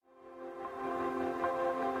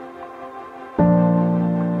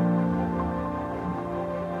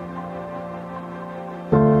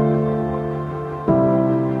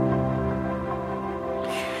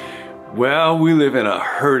we live in a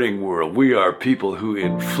hurting world. We are people who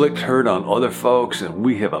inflict hurt on other folks, and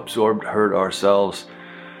we have absorbed hurt ourselves.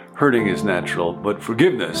 Hurting is natural, but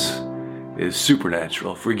forgiveness is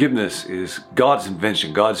supernatural. Forgiveness is God's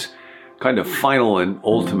invention, God's kind of final and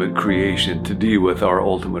ultimate creation to deal with our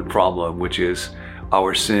ultimate problem, which is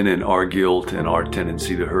our sin and our guilt and our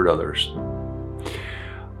tendency to hurt others.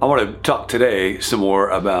 I want to talk today some more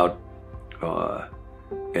about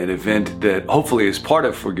an event that hopefully is part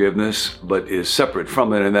of forgiveness, but is separate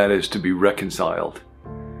from it, and that is to be reconciled.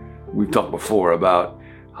 We've talked before about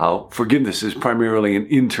how forgiveness is primarily an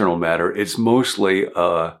internal matter. It's mostly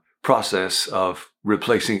a process of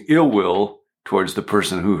replacing ill will towards the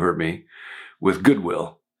person who hurt me with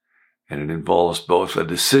goodwill. And it involves both a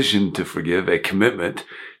decision to forgive, a commitment,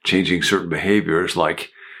 changing certain behaviors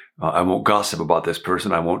like I won't gossip about this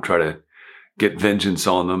person, I won't try to get vengeance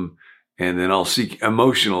on them. And then I'll seek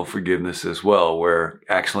emotional forgiveness as well, where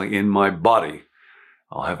actually in my body,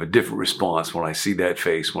 I'll have a different response when I see that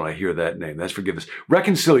face, when I hear that name. That's forgiveness.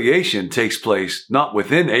 Reconciliation takes place not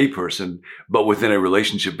within a person, but within a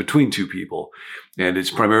relationship between two people. And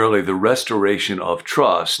it's primarily the restoration of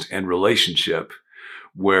trust and relationship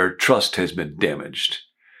where trust has been damaged.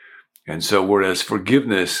 And so whereas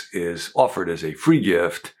forgiveness is offered as a free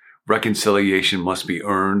gift, reconciliation must be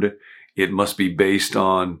earned. It must be based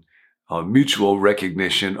on mutual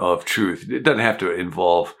recognition of truth. It doesn't have to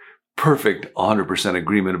involve perfect 100%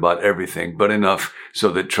 agreement about everything, but enough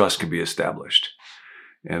so that trust can be established.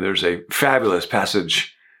 And there's a fabulous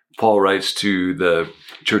passage Paul writes to the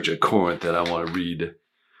church at Corinth that I want to read.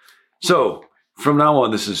 So from now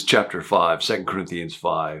on, this is chapter 5, 2 Corinthians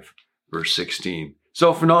 5, verse 16.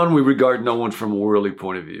 So from now on, we regard no one from a worldly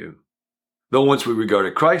point of view. Though once we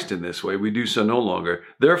regarded Christ in this way, we do so no longer.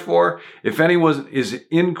 Therefore, if anyone is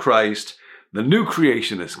in Christ, the new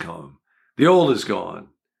creation has come. The old is gone.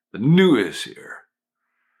 The new is here.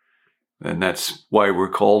 And that's why we're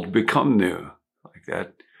called become new. Like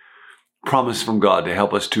that promise from God to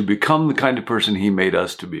help us to become the kind of person He made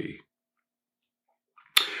us to be.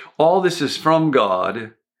 All this is from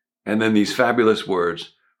God, and then these fabulous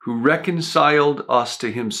words, who reconciled us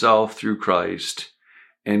to Himself through Christ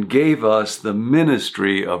and gave us the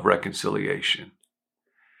ministry of reconciliation.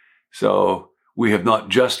 So we have not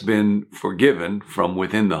just been forgiven from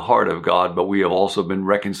within the heart of God, but we have also been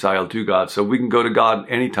reconciled to God. So we can go to God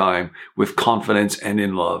anytime with confidence and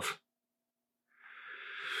in love.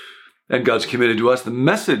 And God's committed to us the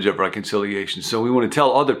message of reconciliation. So we want to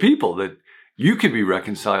tell other people that you can be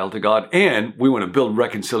reconciled to God, and we want to build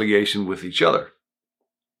reconciliation with each other.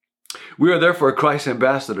 We are therefore Christ's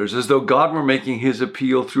ambassadors, as though God were making His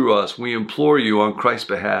appeal through us. We implore you on Christ's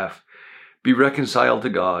behalf, be reconciled to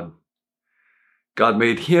God. God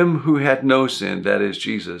made Him who had no sin, that is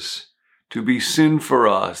Jesus, to be sin for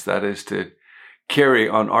us, that is to carry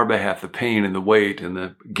on our behalf the pain and the weight and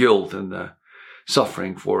the guilt and the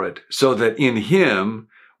suffering for it, so that in Him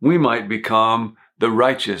we might become the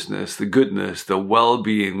righteousness, the goodness, the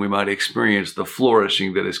well-being, we might experience the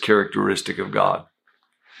flourishing that is characteristic of God.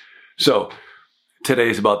 So today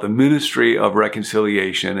is about the ministry of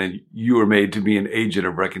reconciliation, and you are made to be an agent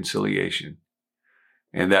of reconciliation.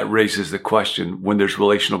 And that raises the question, when there's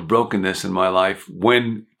relational brokenness in my life,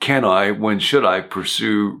 when should I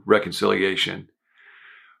pursue reconciliation?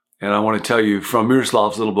 And I want to tell you from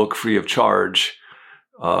Miroslav's little book, Free of Charge,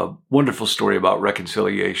 a wonderful story about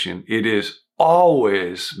reconciliation. It is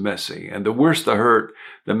always messy, and the worse the hurt,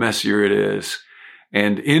 the messier it is.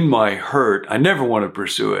 And in my hurt, I never want to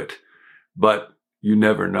pursue it. But you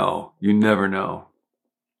never know. You never know,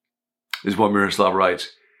 is what Miroslav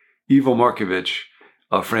writes. Ivo Markovic,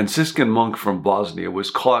 a Franciscan monk from Bosnia, was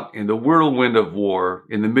caught in the whirlwind of war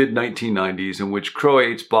in the mid-1990s, in which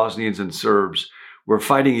Croats, Bosnians, and Serbs were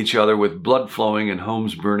fighting each other with blood flowing and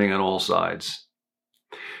homes burning on all sides.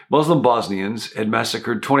 Muslim Bosnians had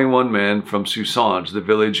massacred 21 men from Susanj, the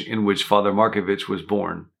village in which Father Markovic was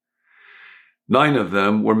born. 9 of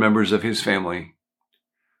them were members of his family.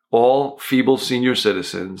 All feeble senior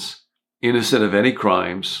citizens, innocent of any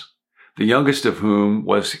crimes, the youngest of whom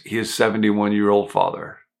was his 71-year-old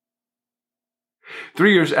father.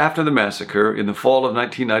 3 years after the massacre, in the fall of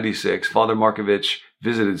 1996, Father Markovic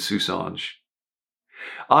visited Susanj.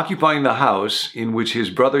 Occupying the house in which his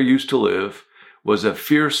brother used to live was a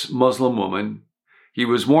fierce Muslim woman. He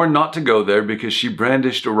was warned not to go there because she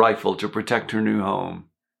brandished a rifle to protect her new home.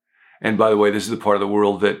 And by the way, this is the part of the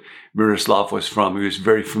world that Miroslav was from. He was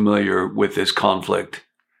very familiar with this conflict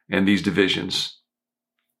and these divisions.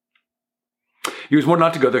 He was warned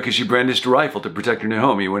not to go there because she brandished a rifle to protect her new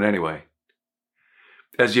home. He went anyway.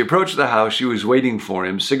 As he approached the house, she was waiting for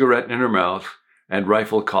him, cigarette in her mouth and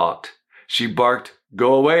rifle cocked. She barked,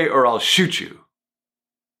 "Go away or I'll shoot you."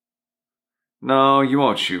 "No, you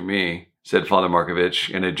won't shoot me," said Father Markovitch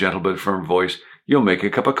in a gentle but firm voice. "You'll make a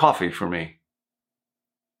cup of coffee for me."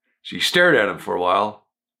 She stared at him for a while,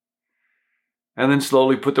 and then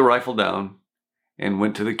slowly put the rifle down and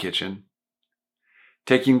went to the kitchen.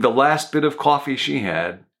 Taking the last bit of coffee she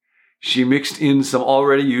had, she mixed in some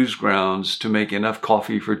already used grounds to make enough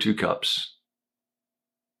coffee for 2 cups.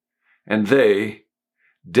 And they,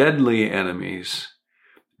 deadly enemies,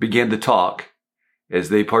 began to talk as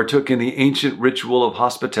they partook in the ancient ritual of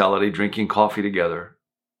hospitality, drinking coffee together.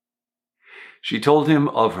 She told him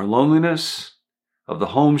of her loneliness, of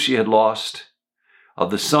the home she had lost,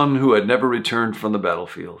 of the son who had never returned from the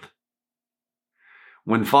battlefield.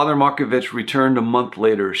 When Father Markovitch returned a month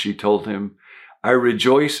later, she told him, "I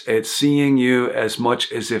rejoice at seeing you as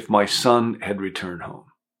much as if my son had returned home."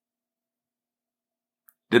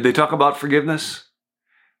 Did they talk about forgiveness?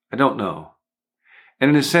 I don't know. And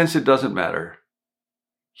in a sense, it doesn't matter.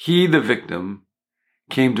 He, the victim,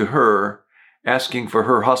 came to her asking for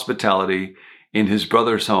her hospitality in his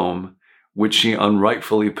brother's home, which she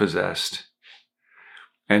unrightfully possessed.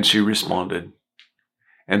 And she responded.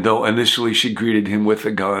 And though initially she greeted him with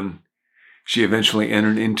a gun, she eventually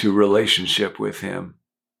entered into relationship with him.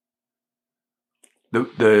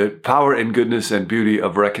 The power and goodness and beauty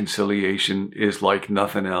of reconciliation is like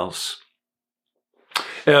nothing else.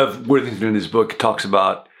 Worthington in his book talks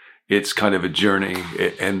about it's kind of a journey,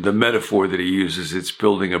 and the metaphor that he uses, it's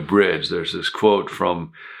building a bridge. There's this quote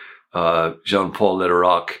from Jean-Paul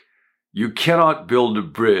Lederach: "You cannot build a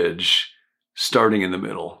bridge starting in the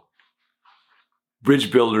middle.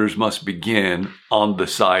 Bridge builders must begin on the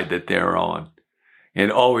side that they're on."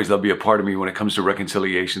 And always there'll be a part of me when it comes to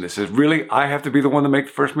reconciliation that says, really, I have to be the one to make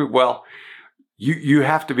the first move? Well, you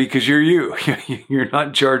have to be, because you're you. You're not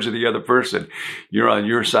in charge of the other person. You're on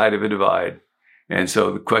your side of a divide. And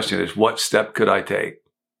so the question is, what step could I take?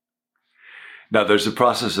 Now, there's a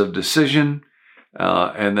process of decision.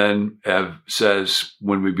 And then Ev says,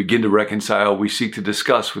 when we begin to reconcile, we seek to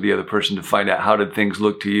discuss with the other person to find out, how did things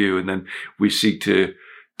look to you? And then we seek to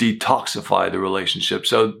detoxify the relationship.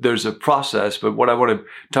 So there's a process, but what I want to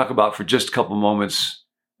talk about for just a couple moments,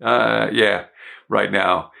 right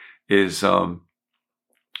now, is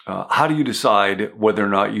how do you decide whether or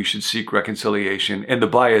not you should seek reconciliation? And the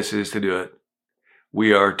bias is to do it.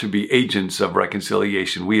 We are to be agents of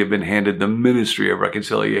reconciliation. We have been handed the ministry of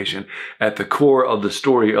reconciliation. At the core of the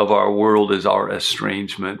story of our world is our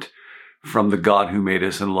estrangement from the God who made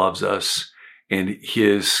us and loves us, and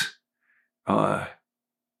his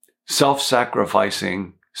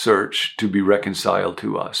self-sacrificing search to be reconciled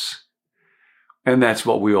to us. And that's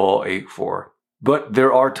what we all ache for. But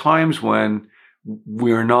there are times when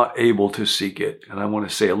we're not able to seek it. And I want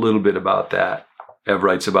to say a little bit about that. Ev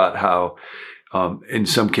writes about how in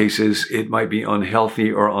some cases, it might be unhealthy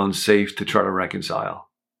or unsafe to try to reconcile.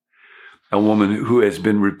 A woman who has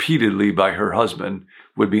been repeatedly by her husband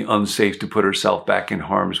would be unsafe to put herself back in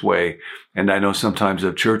harm's way. And I know sometimes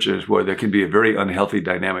of churches where there can be a very unhealthy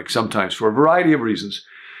dynamic, sometimes for a variety of reasons.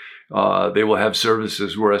 They will have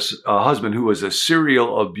services where a husband who is a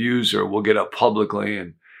serial abuser will get up publicly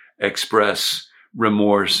and express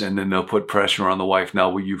remorse, and then they'll put pressure on the wife. Now,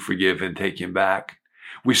 will you forgive and take him back?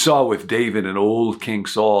 We saw with David and old King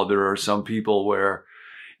Saul, there are some people where,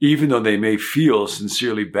 even though they may feel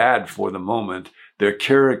sincerely bad for the moment, their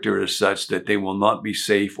character is such that they will not be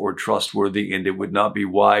safe or trustworthy, and it would not be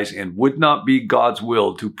wise and would not be God's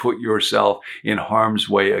will to put yourself in harm's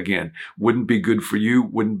way again. Wouldn't be good for you,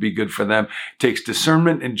 wouldn't be good for them. It takes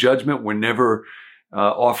discernment and judgment. We're never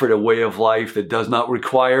offered a way of life that does not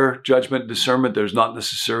require judgment, discernment. There's not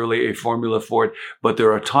necessarily a formula for it, but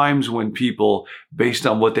there are times when people, based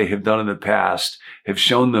on what they have done in the past, have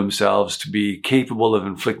shown themselves to be capable of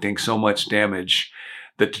inflicting so much damage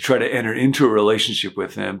that to try to enter into a relationship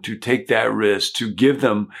with them, to take that risk, to give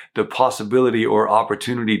them the possibility or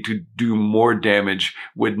opportunity to do more damage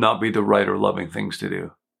would not be the right or loving things to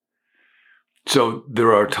do. So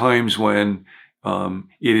there are times when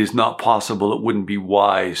it is not possible, it wouldn't be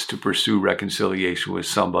wise to pursue reconciliation with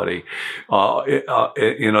somebody.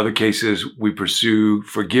 In other cases, we pursue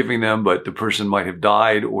forgiving them, but the person might have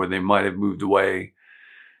died or they might have moved away.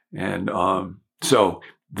 And so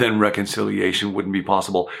then reconciliation wouldn't be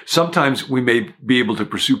possible. Sometimes we may be able to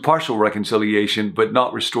pursue partial reconciliation, but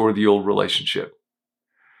not restore the old relationship.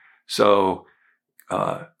 So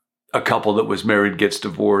a couple that was married gets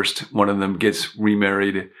divorced, one of them gets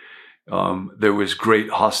remarried. There was great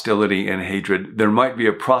hostility and hatred. There might be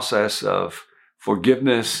a process of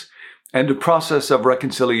forgiveness and a process of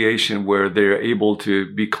reconciliation where they're able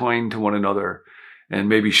to be kind to one another and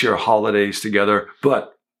maybe share holidays together,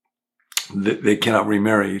 but they cannot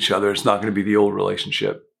remarry each other. It's not going to be the old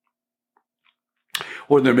relationship.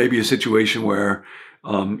 Or there may be a situation where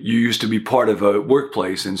you used to be part of a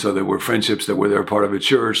workplace, and so there were friendships that were there part of a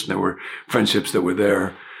church, and there were friendships that were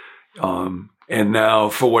there. And now,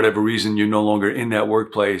 for whatever reason, you're no longer in that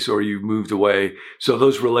workplace or you've moved away. So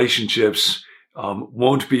those relationships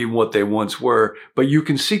won't be what they once were, but you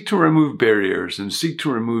can seek to remove barriers and seek to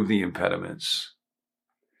remove the impediments.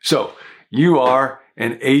 So you are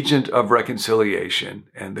an agent of reconciliation.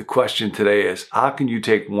 And the question today is, how can you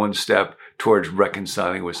take one step towards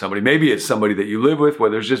reconciling with somebody? Maybe it's somebody that you live with where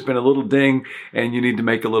there's just been a little ding and you need to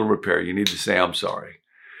make a little repair. You need to say, I'm sorry.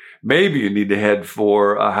 Maybe you need to head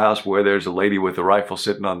for a house where there's a lady with a rifle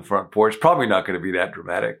sitting on the front porch. Probably not going to be that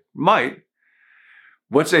dramatic. Might.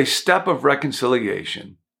 What's a step of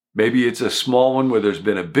reconciliation? Maybe it's a small one where there's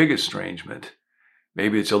been a big estrangement.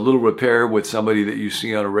 Maybe it's a little repair with somebody that you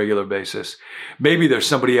see on a regular basis. Maybe there's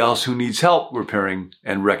somebody else who needs help repairing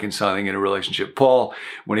and reconciling in a relationship. Paul,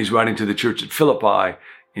 when he's writing to the church at Philippi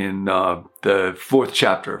in the 4th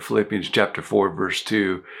chapter, Philippians chapter 4, verse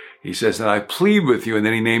 2, he says, and I plead with you, and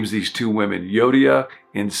then he names these two women, Euodia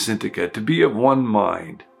and Syntyche, to be of one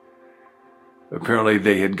mind. Apparently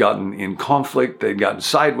they had gotten in conflict, they'd gotten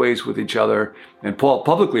sideways with each other, and Paul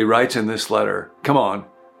publicly writes in this letter, come on,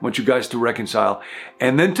 I want you guys to reconcile.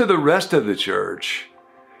 And then to the rest of the church,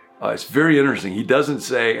 it's very interesting. He doesn't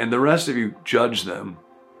say, and the rest of you judge them.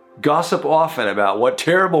 Gossip often about what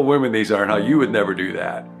terrible women these are and how you would never do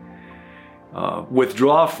that.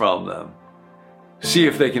 Withdraw from them. See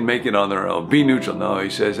if they can make it on their own. Be neutral. No,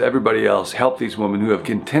 he says, everybody else, help these women who have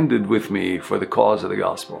contended with me for the cause of the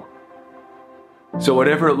gospel. So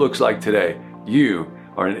whatever it looks like today, you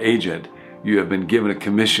are an agent. You have been given a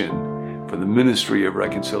commission for the ministry of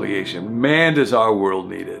reconciliation. Man, does our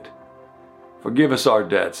world need it. Forgive us our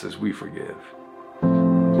debts as we forgive.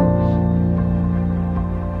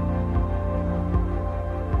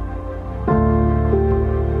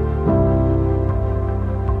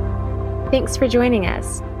 Thanks for joining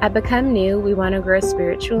us. At Become New, we want to grow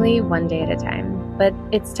spiritually one day at a time, but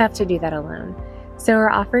it's tough to do that alone. So we're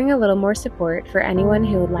offering a little more support for anyone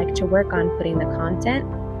who would like to work on putting the content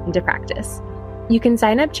into practice. You can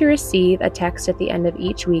sign up to receive a text at the end of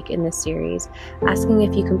each week in this series, asking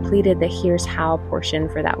if you completed the Here's How portion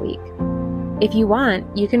for that week. If you want,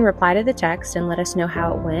 you can reply to the text and let us know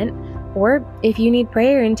how it went, or if you need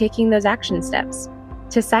prayer in taking those action steps.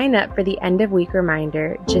 To sign up for the end of week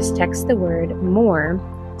reminder, just text the word MORE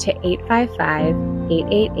to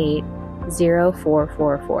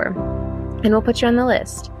 855-888-0444, and we'll put you on the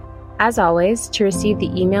list. As always, to receive the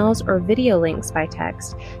emails or video links by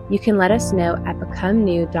text, you can let us know at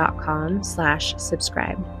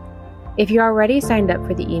becomenew.com/subscribe. If you're already signed up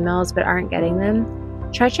for the emails but aren't getting them,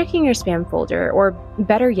 try checking your spam folder, or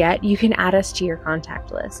better yet, you can add us to your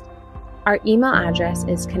contact list. Our email address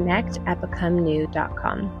is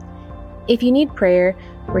connect@becomenew.com. If you need prayer,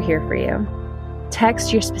 we're here for you.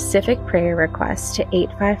 Text your specific prayer request to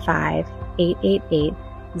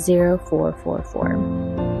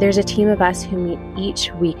 855-888-0444. There's a team of us who meet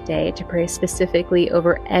each weekday to pray specifically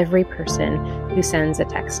over every person who sends a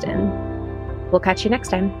text in. We'll catch you next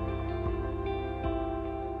time.